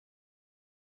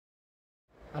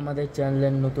আমাদের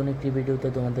চ্যানেলের নতুন একটি ভিডিওতে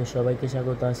তোমাদের সবাইকে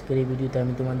স্বাগত। আজকের এই ভিডিওতে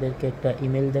আমি তোমাদেরকে একটা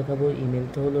ইমেল দেখাবো।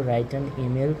 ইমেলটা হলো write an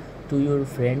email to your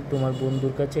friend. তোমার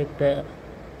বন্ধুর কাছে একটা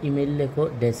ইমেল লেখো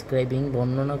ডেসক্রাইবিং,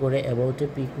 বর্ণনা করে অ্যাবাউট এ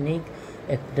পিকনিক,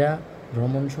 একটা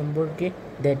ভ্রমণ সম্পর্কে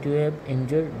that you have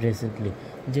enjoyed recently,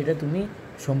 যেটা তুমি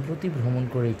সম্প্রতি ভ্রমণ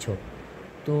করেছ।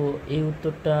 তো এই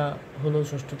উত্তরটা হলো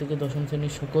ষষ্ঠ থেকে দশম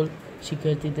শ্রেণীর সকল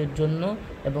শিক্ষার্থীদের জন্য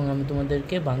এবং আমি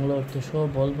তোমাদেরকে বাংলা অর্থ সহ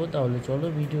বলবো। তাহলে চলো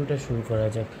ভিডিওটা শুরু করা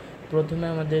যাক। প্রথমে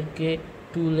আমাদেরকে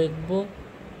টু লিখবো,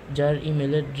 যার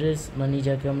ইমেল অ্যাড্রেস মানে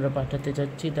যাকে আমরা পাঠাতে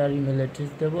চাচ্ছি তার ইমেল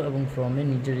অ্যাড্রেস দেবো এবং ফ্রমে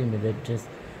নিজের ইমেল অ্যাড্রেস।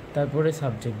 তারপরে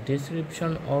subject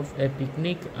description of A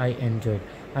picnic I enjoyed,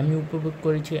 আমি উপভোগ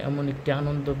করেছি এমন একটি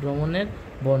আনন্দ ভ্রমণের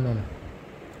বর্ণনা।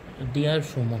 ডিয়ার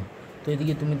সুমন, তো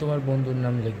এদিকে তুমি তোমার বন্ধুর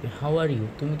নাম লিখবে। হাউ আর ইউ,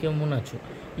 তুমি কেমন আছো।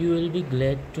 You will be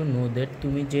glad to know that,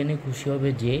 তুমি জেনে খুশি হবে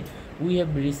যে we have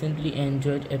recently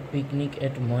enjoyed A picnic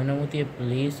at Mainamati, a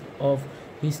place of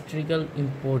historical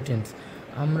importance,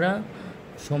 আমরা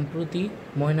সম্প্রতি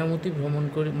ময়নামতি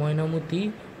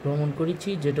ভ্রমণ করেছি,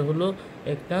 যেটা হলো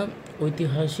একটা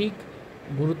ঐতিহাসিক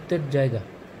গুরুত্বের জায়গা।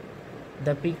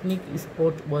 The picnic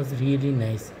spot was really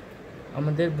nice,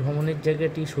 আমাদের ভ্রমণের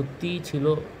জায়গাটি সত্যিই ছিল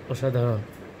অসাধারণ।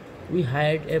 We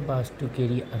hired A bus to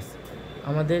carry আস,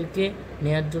 আমাদেরকে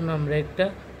নেয়ার জন্য আমরা একটা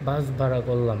বাস ভাড়া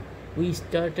করলাম। We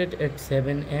started at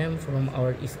 7 AM from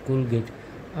our school gate,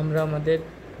 আমরা আমাদের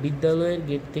বিদ্যালয়ের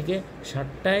গেট থেকে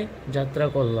 7টায় যাত্রা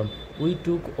করলাম। We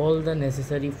took all the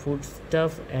necessary food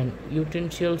staff and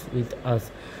ইউটেনসিলস with us,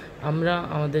 আমরা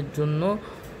আমাদের জন্য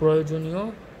প্রয়োজনীয়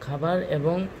খাবার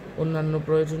এবং অন্যান্য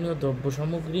প্রয়োজনীয় দ্রব্য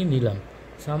সামগ্রী নিলাম।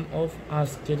 সাম of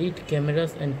us carried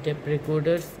cameras and tape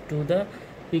রেকর্ডার্স to the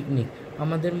picnic,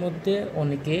 আমাদের মধ্যে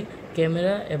অনেকে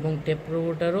ক্যামেরা এবং টেপ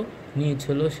রেকর্ডারও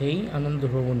নিয়েছিল সেই আনন্দ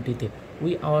ভ্রমণটিতে।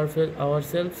 We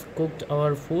ourselves cooked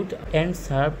our food and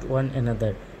served one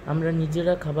another, আমরা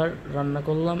নিজেরা খাবার রান্না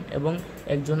করলাম এবং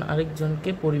একজন আরেকজনকে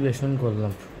পরিবেশন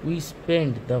করলাম। We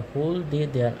spend the whole day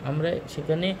দেয়ার, আমরা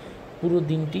সেখানে পুরো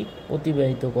দিনটি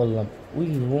অতিবাহিত করলাম। We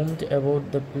roamed about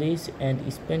the place and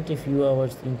spent a few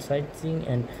hours in site seeing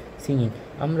and singing,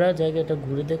 আমরা জায়গাটা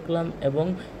ঘুরে দেখলাম এবং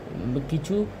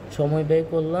কিছু সময় ব্যয়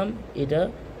করলাম এটা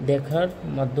দেখার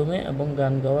মাধ্যমে এবং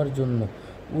গান গাওয়ার জন্য।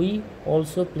 We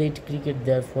also played cricket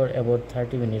there for about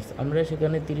 30 minutes, আমরা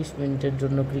সেখানে 30 মিনিটের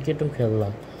জন্য ক্রিকেটও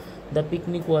খেললাম। The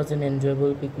picnic was an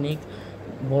enjoyable picnic,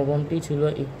 ভ্রমণটি ছিল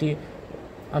একটি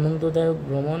আনন্দদায়ক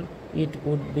ভ্রমণ। It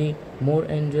would be more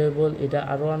enjoyable, এটা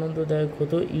আরও আনন্দদায়ক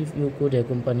হতো। ইফ ইউ কুড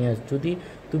অ্যাকম্পানি আস, যদি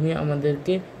তুমি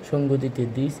আমাদেরকে সঙ্গ দিতে।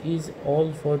 This is all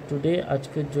for today,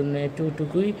 আজকের জন্য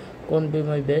এটুকুই। Convey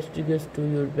my best request to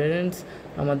your parents,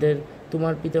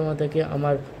 তোমার পিতামাতাকে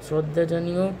আমার শ্রদ্ধা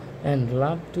জানিও। And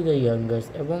love to the youngers,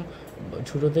 এবং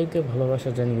ছোটোদেরকে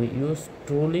ভালোবাসা জানিও। Use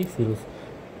truly Firoz.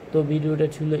 তো ভিডিওটা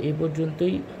ছিল এই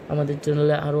পর্যন্তই। আমাদের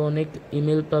চ্যানেলে আরও অনেক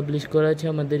ইমেল পাবলিশ করা আছে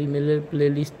আমাদের ইমেলের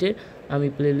প্লেলিস্টে, আমি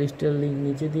প্লেলিস্টের লিঙ্ক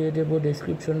নিচে দিয়ে দেবো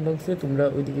ডেসক্রিপশন বক্সে, তোমরা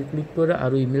ওইদিকে ক্লিক করে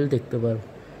আরও ইমেল দেখতে পারো।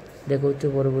 দেখা হচ্ছে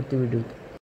পরবর্তী ভিডিওতে।